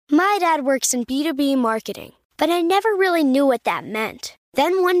My dad works in B2B marketing, but I never really knew what that meant.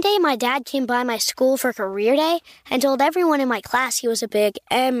 Then one day my dad came by my school for career day and told everyone in my class he was a big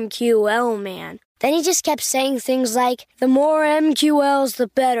MQL man. Then he just kept saying things like, the more MQLs, the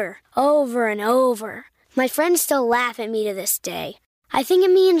better, over and over. My friends still laugh at me to this day. I think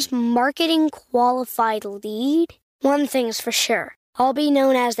it means marketing qualified lead. One thing's for sure, I'll be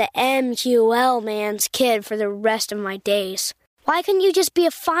known as the MQL man's kid for the rest of my days. Why couldn't you just be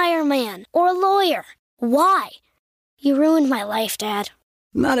a fireman or a lawyer? Why? You ruined my life, Dad.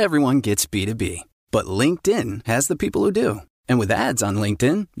 Not everyone gets B2B, but LinkedIn has the people who do. And with ads on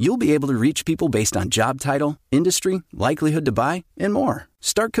LinkedIn, you'll be able to reach people based on job title, industry, likelihood to buy, and more.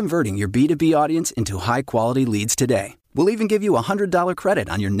 Start converting your B2B audience into high-quality leads today. We'll even give you a $100 credit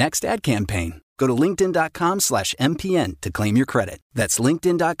on your next ad campaign. Go to linkedin.com/MPN to claim your credit. That's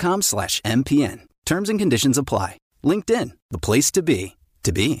linkedin.com/MPN. Terms and conditions apply. LinkedIn, the place to be,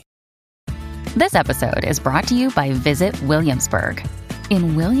 to be. This episode is brought to you by Visit Williamsburg.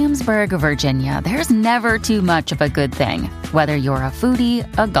 In Williamsburg, Virginia, there's never too much of a good thing. Whether you're a foodie,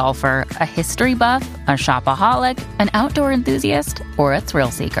 a golfer, a history buff, a shopaholic, an outdoor enthusiast, or a thrill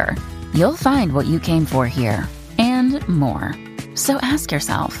seeker, you'll find what you came for here and more. So ask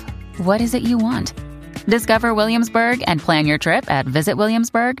yourself, what is it you want? Discover Williamsburg and plan your trip at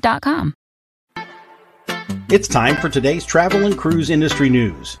visitwilliamsburg.com. It's time for today's travel and cruise industry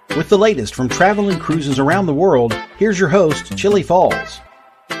news. With the latest from travel and cruises around the world, here's your host, Chili Falls.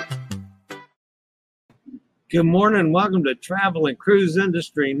 Good morning. Welcome to Travel and Cruise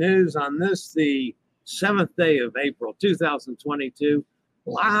Industry News on this, the 7th day of April, 2022,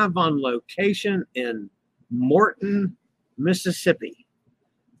 live on location in Morton, Mississippi.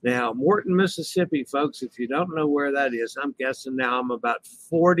 Now, Morton, Mississippi, folks, if you don't know where that is, I'm guessing now I'm about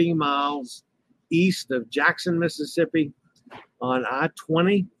 40 miles east of Jackson, Mississippi on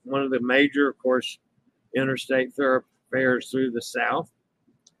I-20, one of the major, of course, interstate thoroughfares through the South.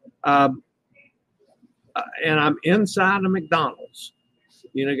 And I'm inside a McDonald's.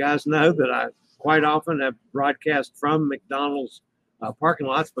 You know, guys know that I quite often have broadcast from McDonald's parking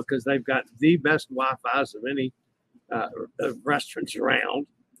lots because they've got the best Wi-Fi's of any restaurants around.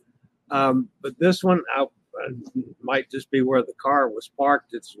 But this one, might just be where the car was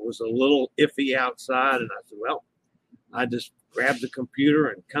parked. It was a little iffy outside, and I said, well, I just grab the computer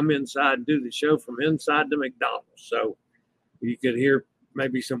and come inside and do the show from inside the McDonald's. So you could hear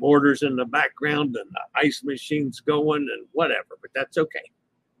maybe some orders in the background and the ice machines going and whatever, but that's okay.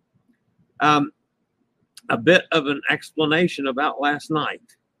 A bit of an explanation about last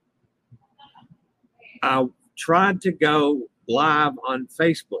night. I tried to go live on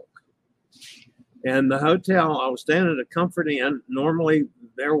Facebook. And the hotel, I was staying at a Comfort Inn. Normally,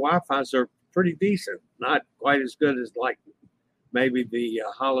 their Wi-Fi's are pretty decent, not quite as good as like maybe the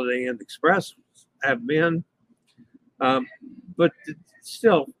Holiday Inn Express have been. But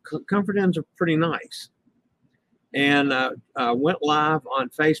still, Comfort Inns are pretty nice. And I went live on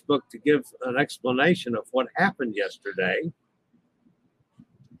Facebook to give an explanation of what happened yesterday.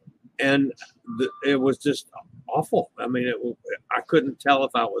 And it was just awful. I mean, I couldn't tell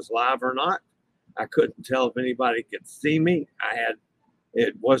if I was live or not. I couldn't tell if anybody could see me.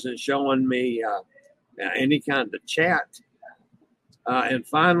 It wasn't showing me any kind of chat. And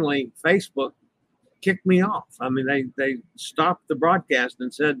finally, Facebook kicked me off. I mean, they stopped the broadcast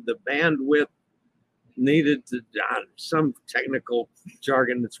and said the bandwidth needed to, some technical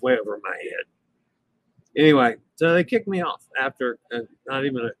jargon that's way over my head. Anyway, so they kicked me off after not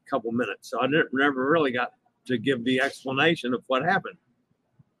even a couple minutes. So I never really got to give the explanation of what happened.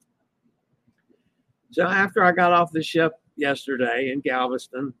 So after I got off the ship yesterday in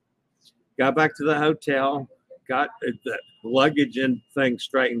Galveston, got back to the hotel, got the luggage and thing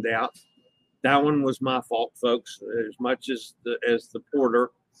straightened out. That one was my fault, folks, as much as the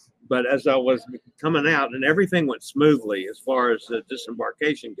porter. But as I was coming out, and everything went smoothly as far as the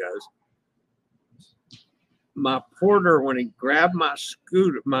disembarkation goes, my porter, when he grabbed my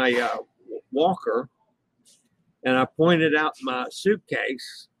walker, and I pointed out my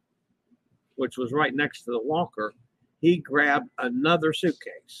suitcase, which was right next to the walker, he grabbed another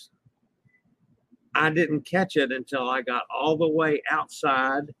suitcase. I didn't catch it until I got all the way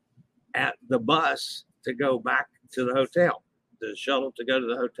outside at the bus to go back to the hotel, the shuttle to go to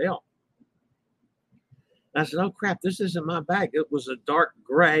the hotel. And I said, oh crap, this isn't my bag. It was a dark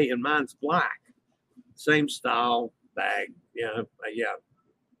gray and mine's black. Same style bag, yeah.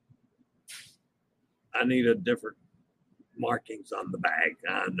 I needed different markings on the bag.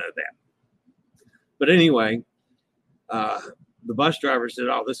 I know that. But anyway, the bus driver said,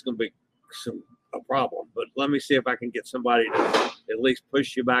 oh, this is going to be some a problem. But let me see if I can get somebody to at least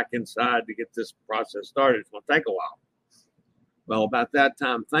push you back inside to get this process started. It's going to take a while. Well, about that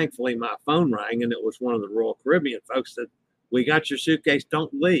time, thankfully, my phone rang, and it was one of the Royal Caribbean folks that, we got your suitcase,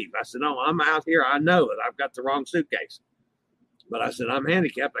 don't leave. I said, no, I'm out here. I know that I've got the wrong suitcase. But I said, I'm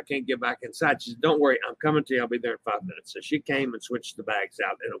handicapped. I can't get back inside. She said, don't worry, I'm coming to you. I'll be there in 5 minutes. So she came and switched the bags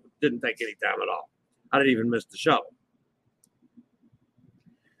out, and it didn't take any time at all. I didn't even miss the shuttle.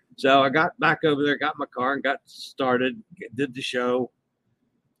 So I got back over there, got my car, and got started, did the show,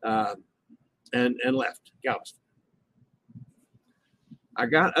 and left Galveston. I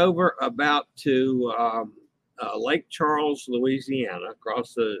got over about to Lake Charles, Louisiana,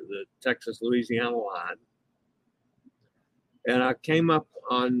 across the Texas-Louisiana line. And I came up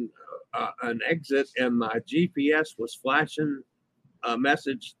on an exit, and my GPS was flashing a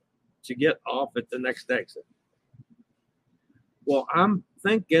message to get off at the next exit. Well, I'm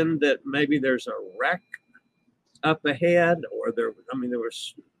thinking that maybe there's a wreck up ahead, or they're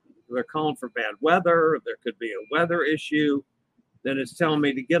calling for bad weather, or there could be a weather issue. Then it's telling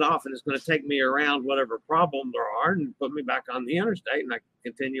me to get off, and it's going to take me around whatever problem there are and put me back on the interstate, and I can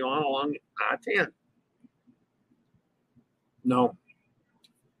continue on along I-10. No.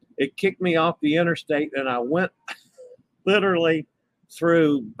 It kicked me off the interstate, and I went literally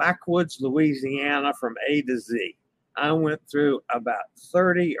through backwoods Louisiana from A to Z. I went through about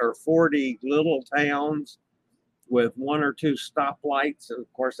 30 or 40 little towns with one or two stoplights. And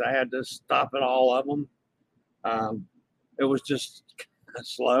of course, I had to stop at all of them. It was just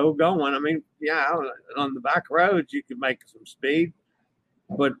slow going. I mean, yeah, on the back roads, you could make some speed,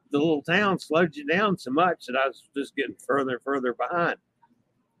 but the little town slowed you down so much that I was just getting further and further behind.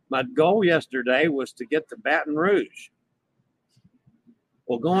 My goal yesterday was to get to Baton Rouge.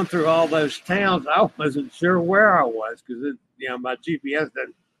 Well, going through all those towns, I wasn't sure where I was because, my GPS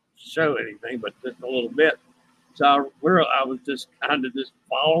doesn't show anything but just a little bit. So I was just kind of just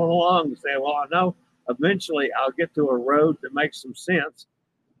following along and saying, well, I know eventually I'll get to a road that makes some sense.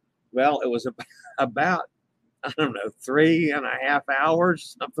 Well, it was about 3.5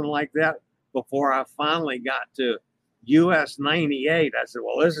 hours, something like that, before I finally got to US 98. I said,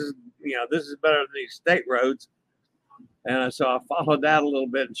 well, this is better than these state roads. And so I followed that a little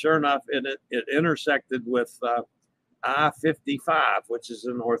bit, and sure enough, it intersected with I-55, which is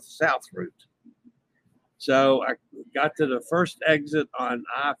the north-south route. So I got to the first exit on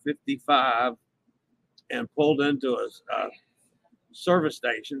I-55 and pulled into a service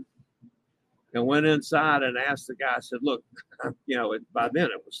station and went inside and asked the guy, I said, look, by then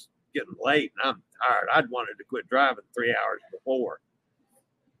it was getting late and I'm tired. I'd wanted to quit driving 3 hours before.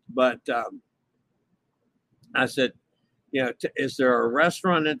 But I said, is there a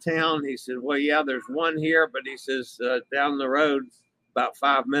restaurant in town? He said, well, yeah, there's one here, but he says down the road, about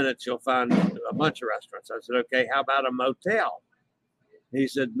 5 minutes, you'll find a bunch of restaurants. I said, okay, how about a motel? He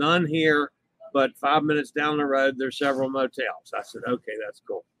said, none here, but 5 minutes down the road, there's several motels. I said, okay, that's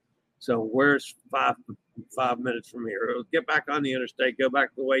cool. So where's five minutes from here? Get back on the interstate, go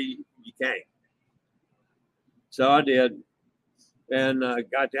back the way you came. So I did, and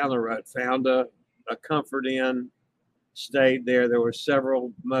got down the road, found a Comfort Inn, stayed there. There were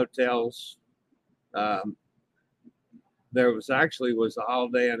several motels. There was a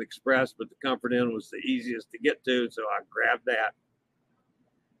Holiday Inn Express, but the Comfort Inn was the easiest to get to, so I grabbed that.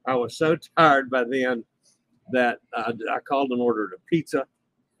 I was so tired by then that I called and ordered a pizza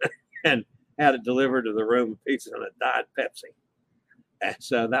and had it delivered to the room, pizza and a Diet Pepsi. And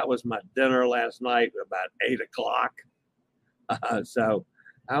so that was my dinner last night about 8:00. So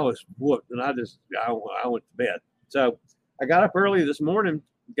I was whooped, and I went to bed. So I got up early this morning,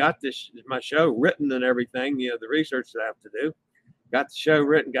 got my show written and everything, the research that I have to do, got the show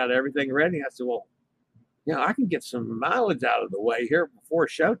written, got everything ready. I said, well, I can get some mileage out of the way here before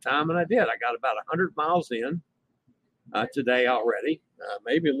showtime. And I did. I got about 100 miles in today already,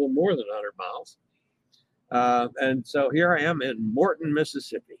 maybe a little more than 100 miles. And so here I am in Morton,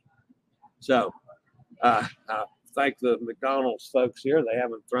 Mississippi. So I thank the McDonald's folks here. They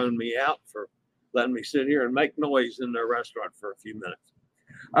haven't thrown me out for letting me sit here and make noise in their restaurant for a few minutes.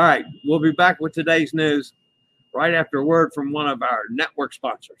 All right, we'll be back with today's news right after a word from one of our network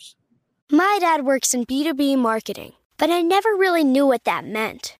sponsors. My dad works in B2B marketing, but I never really knew what that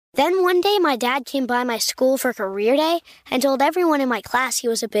meant. Then one day my dad came by my school for career day and told everyone in my class he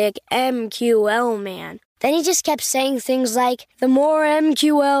was a big MQL man. Then he just kept saying things like, the more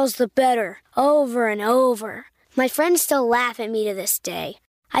MQLs, the better, over and over. My friends still laugh at me to this day.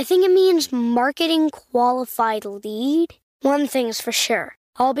 I think it means marketing qualified lead. One thing's for sure.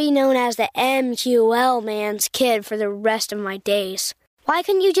 I'll be known as the MQL man's kid for the rest of my days. Why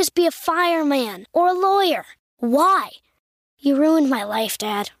couldn't you just be a fireman or a lawyer? Why? You ruined my life,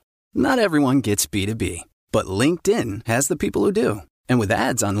 Dad. Not everyone gets B2B, but LinkedIn has the people who do. And with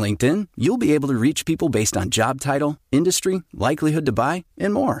ads on LinkedIn, you'll be able to reach people based on job title, industry, likelihood to buy,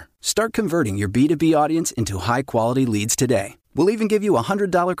 and more. Start converting your B2B audience into high-quality leads today. We'll even give you a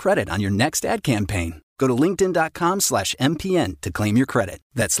 $100 credit on your next ad campaign. Go to linkedin.com/MPN to claim your credit.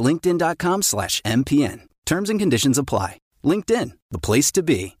 That's linkedin.com/MPN. Terms and conditions apply. LinkedIn, the place to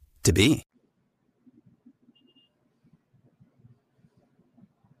be, to be.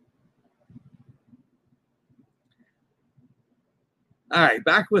 All right,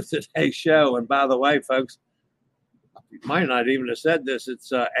 back with today's show. And by the way, folks, you might not even have said this.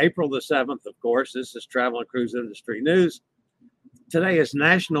 It's April the 7th, of course. This is Travel and Cruise Industry News. Today is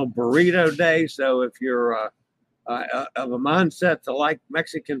National Burrito Day. So if you're of a mindset to like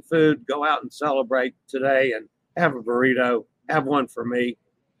Mexican food, go out and celebrate today and have a burrito. Have one for me.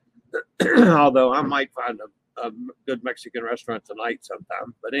 Although I might find a good Mexican restaurant tonight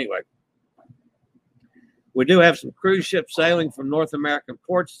sometime. But anyway. We do have some cruise ships sailing from North American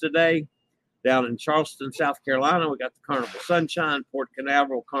ports today. Down in Charleston, South Carolina, we got the Carnival Sunshine, Port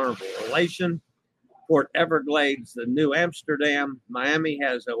Canaveral, Carnival Elation, Port Everglades, the New Amsterdam. Miami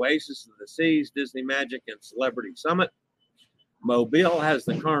has Oasis of the Seas, Disney Magic, and Celebrity Summit. Mobile has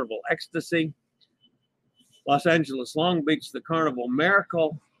the Carnival Ecstasy. Los Angeles, Long Beach, the Carnival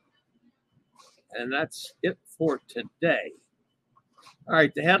Miracle. And that's it for today. All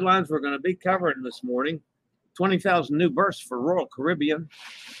right, the headlines we're going to be covering this morning. 20,000 new berths for Royal Caribbean.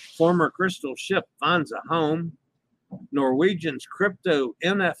 Former Crystal ship finds a home. Norwegian's crypto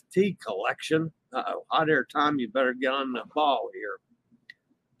NFT collection. Hot air time, you better get on the ball here.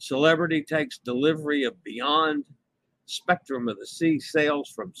 Celebrity takes delivery of Beyond. Spectrum of the Sea sails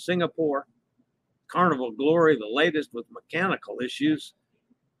from Singapore. Carnival Glory, the latest with mechanical issues.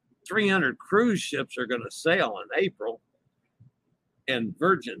 300 cruise ships are going to sail in April. And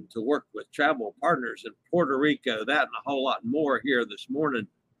Virgin to work with travel partners in Puerto Rico. That and a whole lot more here this morning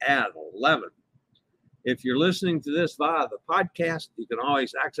at 11. If you're listening to this via the podcast, you can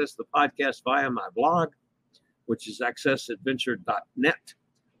always access the podcast via my blog, which is accessadventure.net,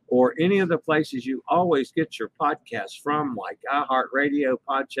 or any of the places you always get your podcasts from, like iHeartRadio,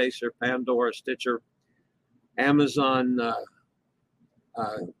 Podchaser, Pandora, Stitcher, Amazon,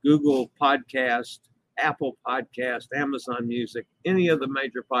 Google Podcast, Apple Podcast, Amazon Music, any of the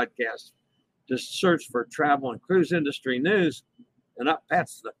major podcasts. Just search for Travel and Cruise Industry News, and up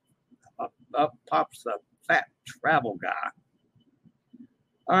pops the fat travel guy.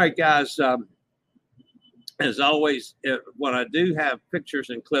 All right, guys. As always, when I do have pictures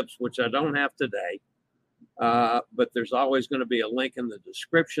and clips, which I don't have today, but there's always going to be a link in the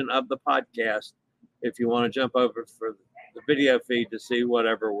description of the podcast if you want to jump over for the video feed to see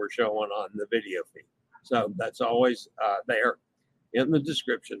whatever we're showing on the video feed. So that's always there in the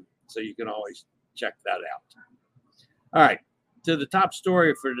description, so you can always check that out. All right, to the top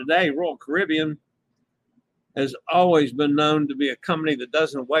story for today. Royal Caribbean has always been known to be a company that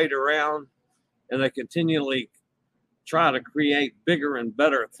doesn't wait around, and they continually try to create bigger and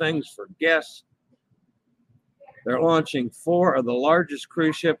better things for guests. They're launching 4 of the largest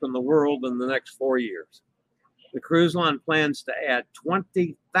cruise ship in the world in the next 4 years. The cruise line plans to add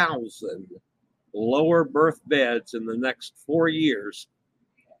 20,000 lower berth beds in the next 4 years.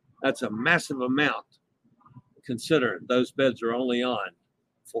 That's a massive amount, considering those beds are only on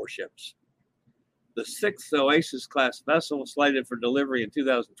 4 ships. The 6th Oasis class vessel slated for delivery in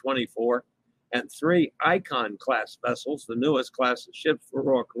 2024, and 3 Icon class vessels, the newest class of ships for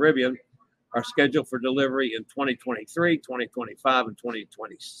Royal Caribbean, are scheduled for delivery in 2023, 2025, and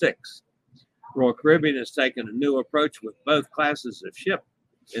 2026. Royal Caribbean has taken a new approach with both classes of ship,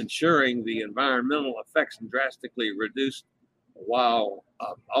 ensuring the environmental effects drastically reduced while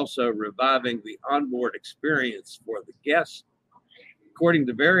also reviving the onboard experience for the guests. According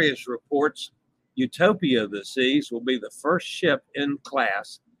to various reports, Utopia of the Seas will be the first ship in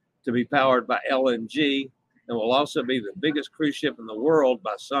class to be powered by LNG and will also be the biggest cruise ship in the world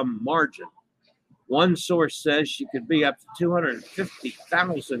by some margin. One source says she could be up to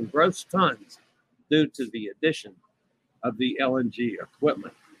 250,000 gross tons due to the addition of the LNG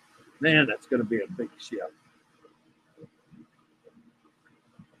equipment. Man, that's going to be a big ship.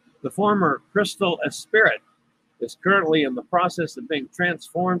 The former Crystal Esprit is currently in the process of being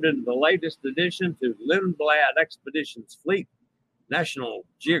transformed into the latest addition to Lindblad Expeditions fleet, National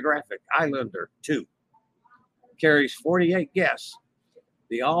Geographic Islander 2. Carries 48 guests.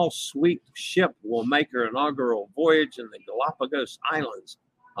 The all-suite ship will make her inaugural voyage in the Galapagos Islands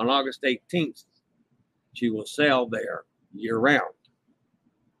on August 18th. She will sail there year-round.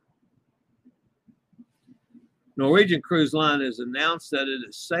 Norwegian Cruise Line has announced that it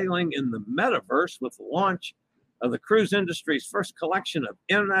is sailing in the metaverse with the launch of the cruise industry's first collection of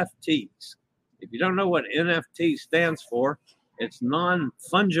NFTs. If you don't know what NFT stands for, it's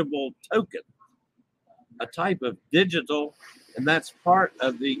non-fungible token, a type of digital, and that's part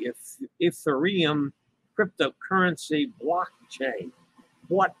of the Ethereum cryptocurrency blockchain,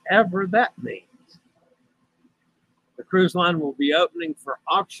 whatever that means. The cruise line will be opening for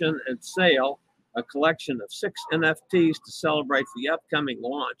auction and sale a collection of 6 NFTs to celebrate the upcoming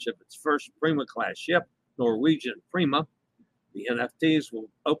launch of its first Prima-class ship, Norwegian Prima. The NFTs will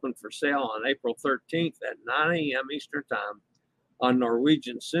open for sale on April 13th at 9 a.m. Eastern Time on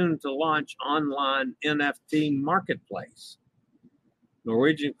Norwegian's soon-to-launch online NFT marketplace.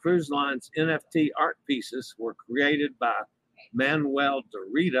 Norwegian Cruise Line's NFT art pieces were created by Manuel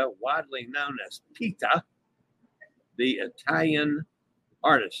Dorita, widely known as Pita, the Italian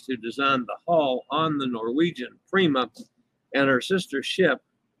artist who designed the hull on the Norwegian Prima and her sister ship,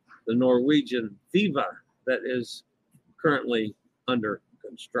 the Norwegian Viva, that is currently under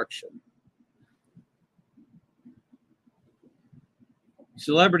construction.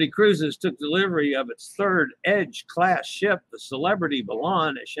 Celebrity Cruises took delivery of its third Edge-class ship, the Celebrity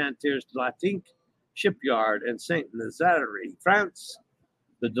Ballon, at Chantiers-Latinque shipyard in Saint-Nazaire, France.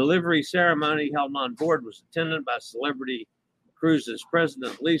 The delivery ceremony held on board was attended by Celebrity Cruises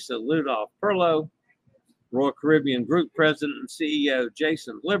President Lisa Ludolph-Perlo, Royal Caribbean Group President and CEO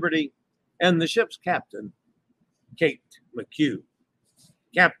Jason Liberty, and the ship's captain, Kate McHugh.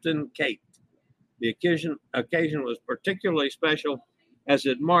 Captain Kate. The occasion was particularly special as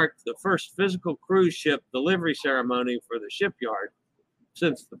it marked the first physical cruise ship delivery ceremony for the shipyard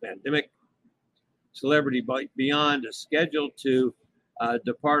since the pandemic. Celebrity Beyond is scheduled to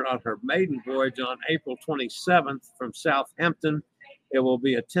depart on her maiden voyage on April 27th from Southampton. It will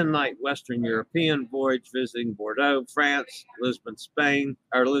be a 10-night Western European voyage visiting Bordeaux, France, Lisbon,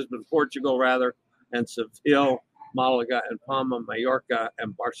 Portugal, and Seville, Malaga, and Palma, Mallorca,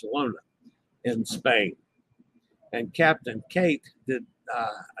 and Barcelona in Spain. And Captain Kate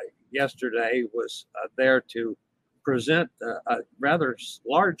yesterday was there to present a rather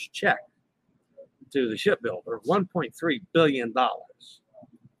large check to the shipbuilder, $1.3 billion.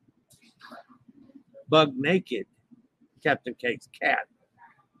 Bug Naked, Captain Kate's cat,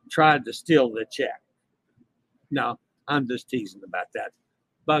 tried to steal the check. No, I'm just teasing about that.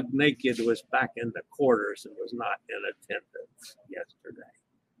 Bug Naked was back in the quarters and was not in attendance yesterday.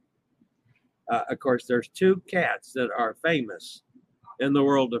 Of course, there's 2 cats that are famous in the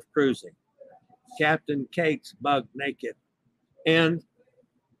world of cruising. Captain Kate's Bug Naked and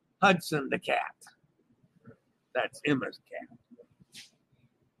Hudson the cat. That's Emma's cat.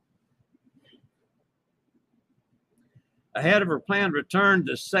 Ahead of her planned return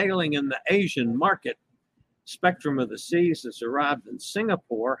to sailing in the Asian market, Spectrum of the Seas has arrived in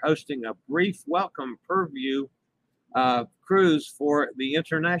Singapore, hosting a brief welcome purview cruise for the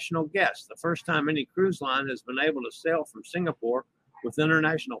international guests. The first time any cruise line has been able to sail from Singapore with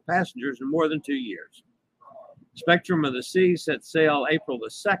international passengers in more than 2 years. Spectrum of the Seas set sail April the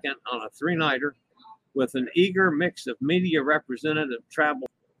 2nd on a 3-nighter with an eager mix of media representative,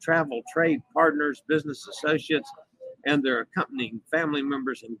 travel trade partners, business associates, and their accompanying family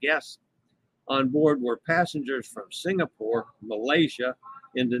members and guests. On board were passengers from Singapore, Malaysia,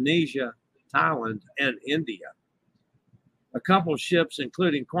 Indonesia, Thailand, and India. A couple ships,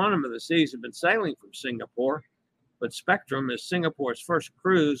 including Quantum of the Seas, have been sailing from Singapore, but Spectrum is Singapore's first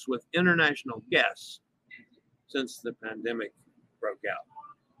cruise with international guests since the pandemic broke out.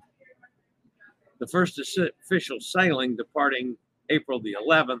 The first official sailing, departing April the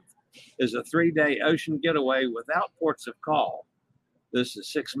 11th, is a 3-day ocean getaway without ports of call. This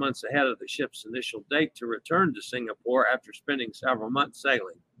is 6 months ahead of the ship's initial date to return to Singapore after spending several months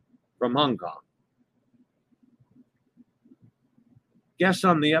sailing from Hong Kong. Guests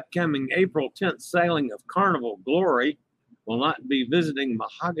on the upcoming April 10th sailing of Carnival Glory will not be visiting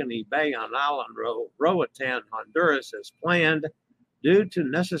Mahogany Bay on island Roatan, Honduras as planned due to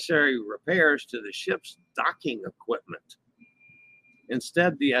necessary repairs to the ship's docking equipment.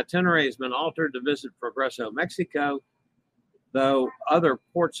 Instead, the itinerary has been altered to visit Progreso, Mexico, though other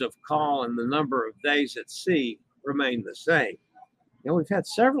ports of call and the number of days at sea remain the same. Now, we've had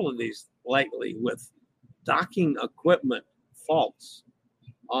several of these lately with docking equipment faults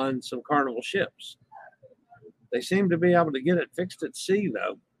on some Carnival ships. They seem to be able to get it fixed at sea,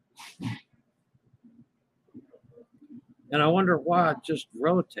 though. And I wonder why just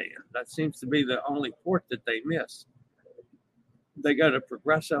Roatan. That seems to be the only port that they miss. They go to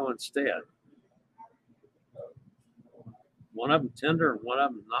Progreso instead. One of them tender and one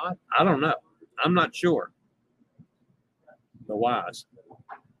of them not. I don't know. I'm not sure. the Y's.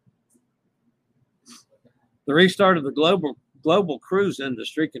 The restart of the global cruise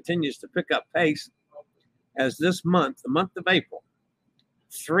industry continues to pick up pace as this month, the month of April,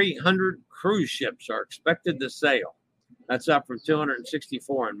 300 cruise ships are expected to sail. That's up from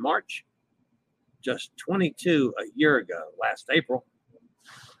 264 in March, just 22 a year ago, last April.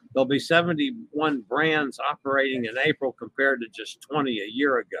 There'll be 71 brands operating in April compared to just 20 a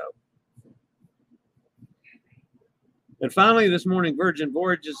year ago. And finally, this morning, Virgin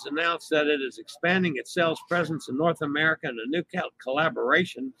Voyages announced that it is expanding its sales presence in North America in a new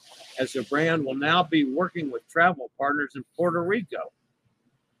collaboration, as the brand will now be working with travel partners in Puerto Rico.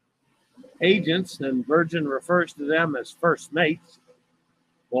 Agents, and Virgin refers to them as first mates,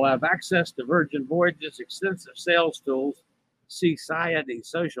 will have access to Virgin Voyages' extensive sales tools, Sea Society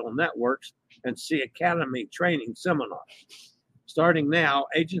social networks, and Sea Academy training seminars. Starting now,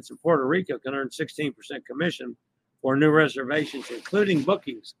 agents in Puerto Rico can earn 16% commission for new reservations, including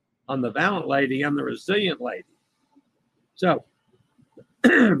bookings on the Valiant Lady and the Resilient Lady. So,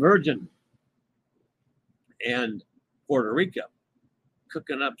 Virgin and Puerto Rico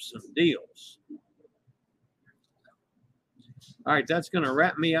cooking up some deals. All right, that's going to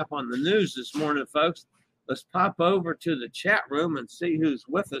wrap me up on the news this morning, folks. Let's pop over to the chat room and see who's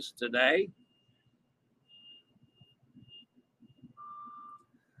with us today.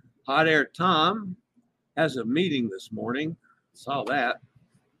 Hot Air Tom has a meeting this morning. Saw that.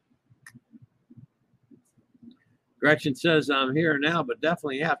 Gretchen says, I'm here now, but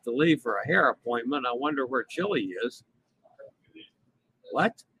definitely have to leave for a hair appointment. I wonder where Chili is.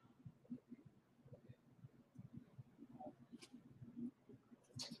 What?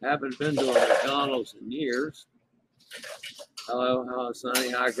 Haven't been to a McDonald's in years. Hello,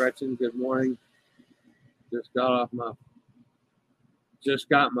 Sonny. Hi, Gretchen. Good morning. Just got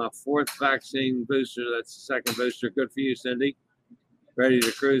my fourth vaccine booster. That's the second booster. Good for you, Cindy. Ready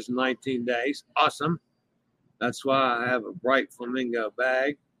to cruise in 19 days. Awesome. That's why I have a bright flamingo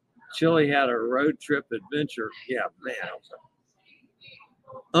bag. Chili had a road trip adventure. Yeah, man, it was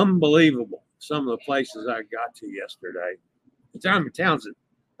unbelievable. Some of the places I got to yesterday. Townsend.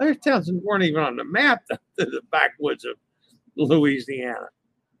 There's Townsend weren't even on the map to the backwoods of Louisiana.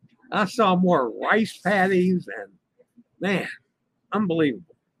 I saw more rice paddies and, man,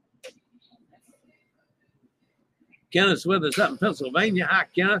 unbelievable. Kenneth's with us up in Pennsylvania. Hi,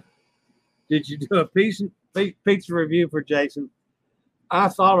 Kenneth. Did you do a pizza review for Jason? I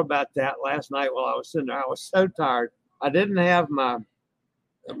thought about that last night while I was sitting there. I was so tired. I didn't have my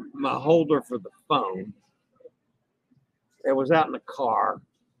holder for the phone. It was out in the car.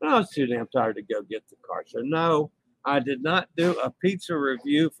 I was too damn tired to go get the car. So, no, I did not do a pizza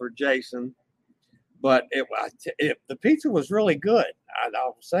review for Jason. But the pizza was really good.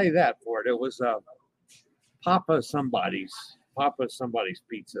 I'll say that for it. It was Papa somebody's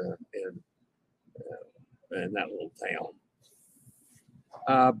pizza in that little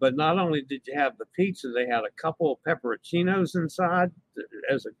town. But not only did you have the pizza, they had a couple of pepperoncinos inside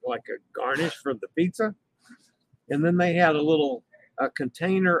as like a garnish for the pizza. And then they had a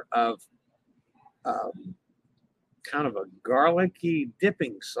container of kind of a garlicky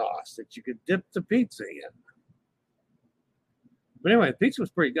dipping sauce that you could dip the pizza in. But anyway, the pizza was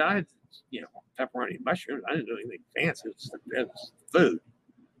pretty good. I had, pepperoni and mushrooms. I didn't do anything fancy. It was food.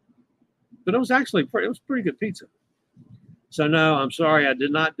 But it was actually pretty good pizza. So no, I'm sorry, I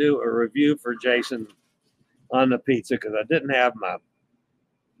did not do a review for Jason on the pizza because I didn't have my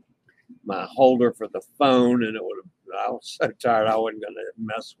holder for the phone, and I was so tired I wasn't going to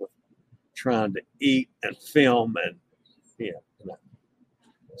mess with trying to eat and film and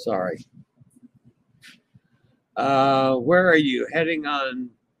sorry. Where are you heading on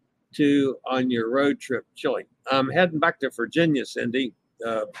your road trip, Chili? I'm heading back to Virginia, Cindy.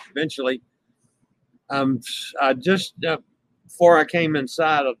 Eventually, I just before I came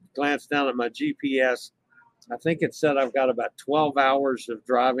inside, I glanced down at my GPS. I think it said I've got about 12 hours of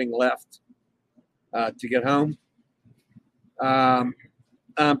driving left to get home. I'm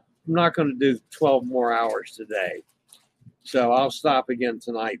not going to do 12 more hours today, so I'll stop again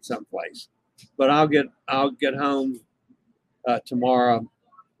tonight someplace. But I'll get home tomorrow.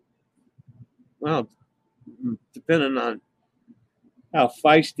 Well, depending on how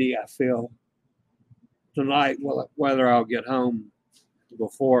feisty I feel tonight, whether I'll get home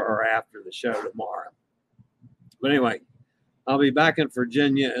before or after the show tomorrow. But anyway, I'll be back in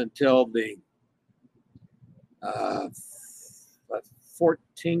Virginia until the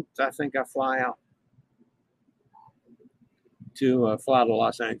 14th. I think I fly out to fly to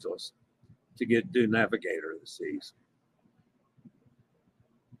Los Angeles to do Navigator of the Seas.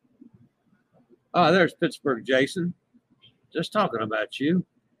 Oh, there's Pittsburgh Jason. Just talking about you.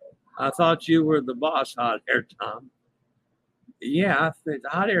 I thought you were the boss, Hot Air Tom. Yeah, I think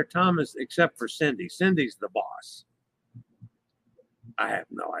Hot Air Tom is, except for Cindy. Cindy's the boss. I have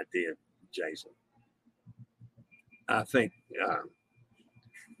no idea, Jason. I think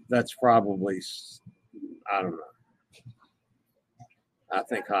that's probably, I don't know. I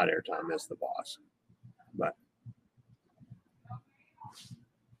think Hot Air Tom is the boss. But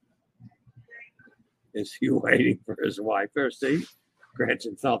is he waiting for his wife? There, see,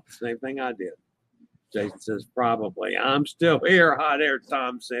 Gretchen thought the same thing I did. Jason says, probably. I'm still here, Hot Air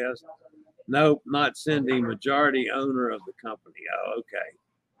Tom says. Nope, not Cindy, majority owner of the company. Oh, okay.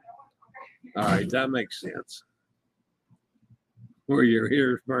 All right, that makes sense. Were your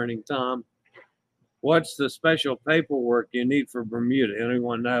ears burning, Tom? What's the special paperwork you need for Bermuda?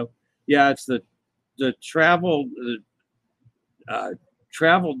 Anyone know? Yeah, it's the travel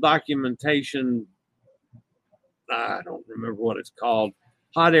documentation. I don't remember what it's called.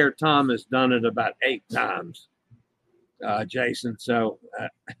 Hot Air Tom has done it about 8 times, Jason. So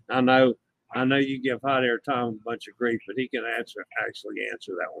I know you give Hot Air Tom a bunch of grief, but he can actually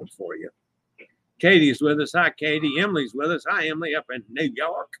answer that one for you. Katie's with us. Hi, Katie. Emily's with us. Hi, Emily, up in New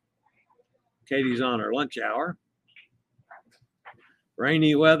York. Katie's on her lunch hour.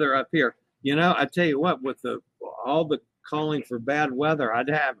 Rainy weather up here. You know, I tell you what, with all the calling for bad weather, I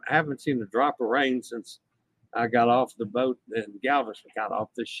haven't seen a drop of rain since I got off the boat and Galveston got off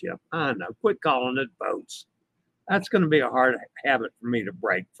the ship. I know. Quit calling it boats. That's going to be a hard habit for me to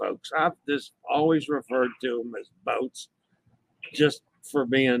break, folks. I've just always referred to them as boats just for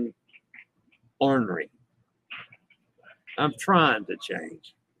being ornery. I'm trying to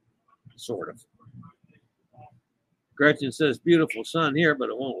change, sort of. Gretchen says, beautiful sun here, but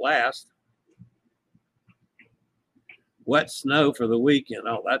it won't last. Wet snow for the weekend.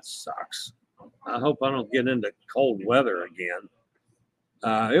 Oh, that sucks. I hope I don't get into cold weather again.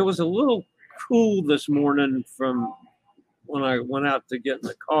 It was a little cool this morning from when I went out to get in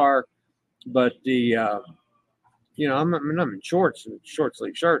the car, but I'm in shorts and short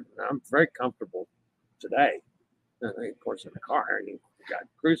sleeve shirt, and I'm very comfortable today. And of course, in the car, you got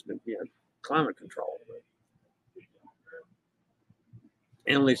cruise climate control.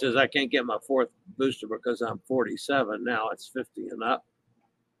 Emily says, I can't get my 4th booster because I'm 47. Now it's 50 and up.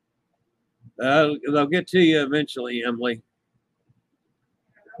 They'll get to you eventually, Emily.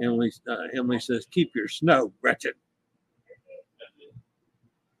 Emily says, keep your snow, Gretchen.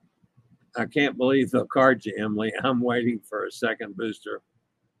 I can't believe they'll card you, Emily. I'm waiting for a 2nd booster.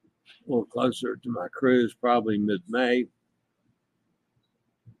 A little closer to my cruise, probably mid-May.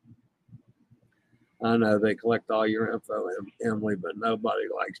 I know they collect all your info, Emily, but nobody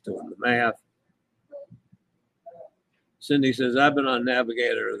likes doing the math. Cindy says, I've been on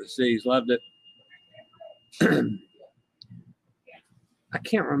Navigator of the Seas, loved it. I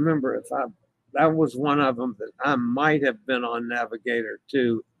can't remember if that was one of them that I might have been on Navigator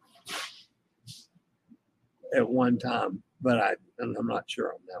too at one time, but I'm not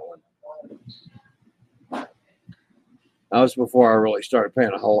sure on that one. That was before I really started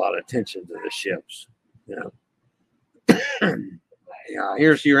paying a whole lot of attention to the ships. Yeah,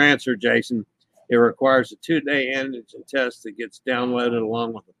 here's your answer, Jason. It requires a 2-day antigen test that gets downloaded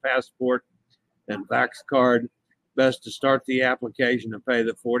along with a passport and Vax card. Best to start the application and pay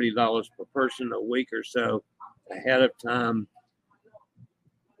the $40 per person a week or so ahead of time.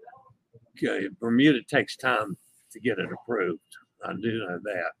 Bermuda takes time to get it approved. I do know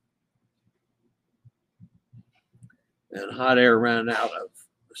that. And Hot Air ran out of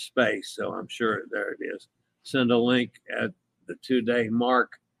space, so I'm sure there it is. Send a link at the 2-day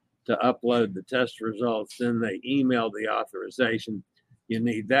mark to upload the test results. Then they email the authorization. You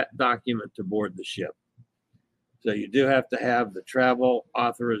need that document to board the ship. So you do have to have the travel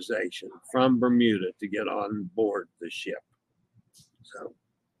authorization from Bermuda to get on board the ship. So,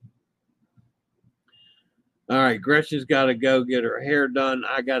 all right, Gretchen's got to go get her hair done.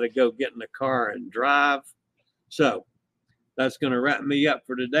 I got to go get in the car and drive. So that's going to wrap me up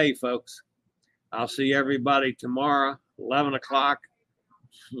for today, folks. I'll see everybody tomorrow, 11 o'clock.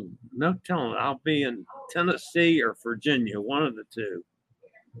 No telling. I'll be in Tennessee or Virginia, one of the two,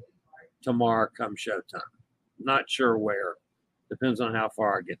 tomorrow come showtime. Not sure where. Depends on how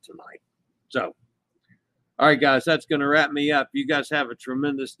far I get tonight. So, all right, guys, that's going to wrap me up. You guys have a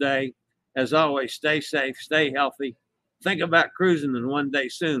tremendous day. As always, stay safe, stay healthy. Think about cruising, and one day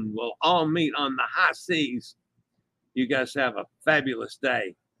soon we'll all meet on the high seas. You guys have a fabulous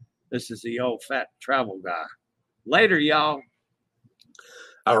day. This is the old fat travel guy. Later, y'all.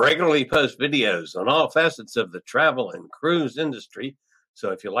 I regularly post videos on all facets of the travel and cruise industry. So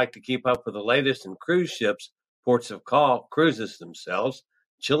if you like to keep up with the latest in cruise ships, ports of call, cruises themselves,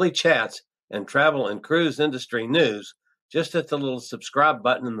 chilly chats, and travel and cruise industry news, just hit the little subscribe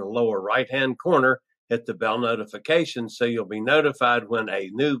button in the lower right-hand corner. Hit the bell notification so you'll be notified when a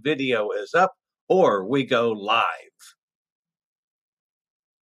new video is up or we go live.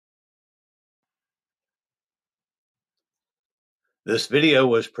 This video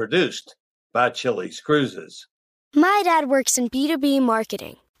was produced by Chili's Cruises. My dad works in B2B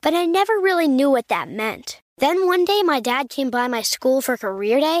marketing, but I never really knew what that meant. Then one day my dad came by my school for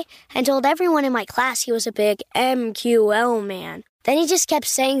career day and told everyone in my class he was a big MQL man. Then he just kept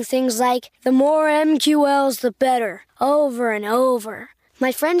saying things like, the more MQLs, the better, over and over.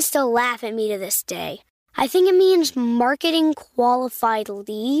 My friends still laugh at me to this day. I think it means marketing qualified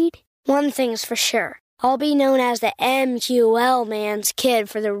lead. One thing's for sure. I'll be known as the MQL man's kid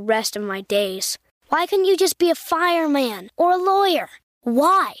for the rest of my days. Why couldn't you just be a fireman or a lawyer?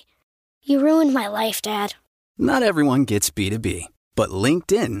 Why? You ruined my life, Dad. Not everyone gets B2B, but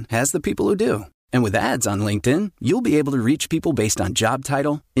LinkedIn has the people who do. And with ads on LinkedIn, you'll be able to reach people based on job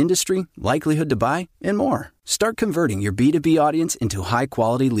title, industry, likelihood to buy, and more. Start converting your B2B audience into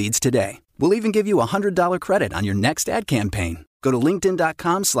high-quality leads today. We'll even give you a $100 credit on your next ad campaign. Go to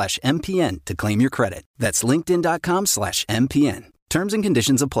linkedin.com/MPN to claim your credit. That's linkedin.com/MPN. Terms and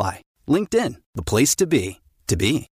conditions apply. LinkedIn, the place to be, to be.